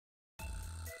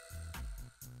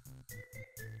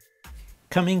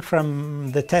Coming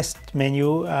from the test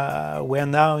menu, we are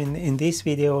now in this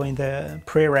video in the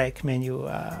prereq menu.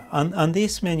 On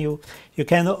this menu, you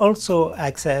can also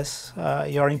access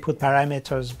your input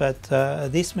parameters, but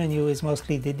this menu is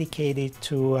mostly dedicated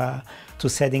to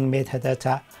setting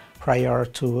metadata prior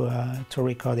to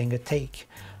recording a take.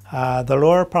 The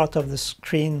lower part of the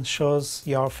screen shows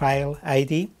your file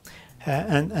ID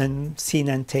and scene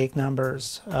and take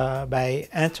numbers. By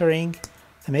entering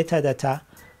the metadata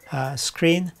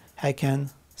screen, I can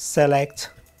select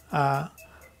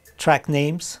track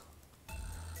names.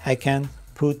 I can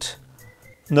put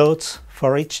notes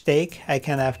for each take. I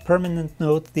can have permanent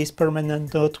note. This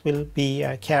permanent note will be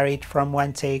carried from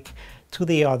one take to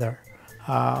the other.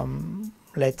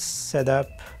 Let's set up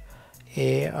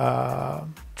a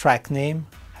track name.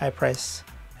 I press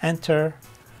enter,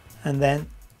 and then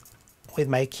with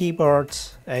my keyboard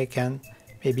I can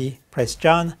maybe press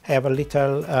John. I have a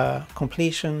little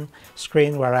completion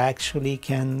screen where I actually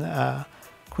can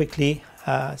quickly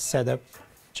set up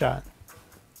John.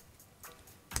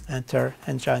 Enter,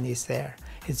 and John is there.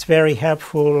 It's very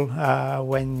helpful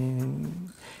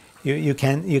when you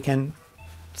can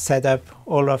set up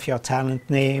all of your talent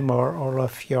name or all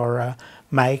of your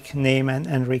mic name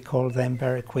and recall them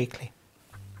very quickly.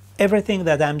 Everything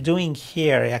that I'm doing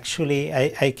here actually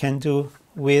I can do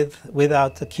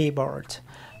without the keyboard.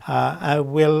 I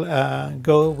will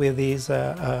go with this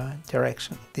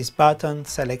direction. This button,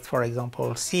 select for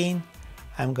example scene.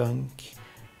 I'm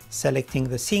selecting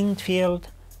the scene field,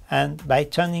 and by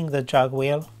turning the jog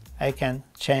wheel I can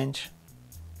change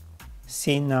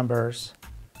scene numbers.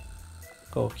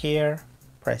 Go here,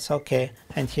 press OK,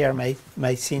 and here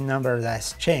my scene number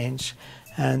has changed,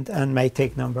 and my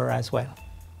take number as well.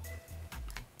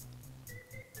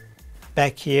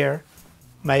 Back here,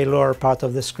 my lower part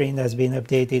of the screen has been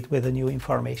updated with the new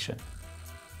information.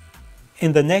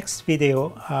 In the next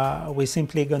video, we're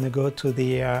simply going to go to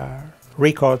the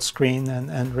record screen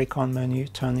and record menu,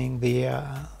 turning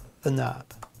the knob.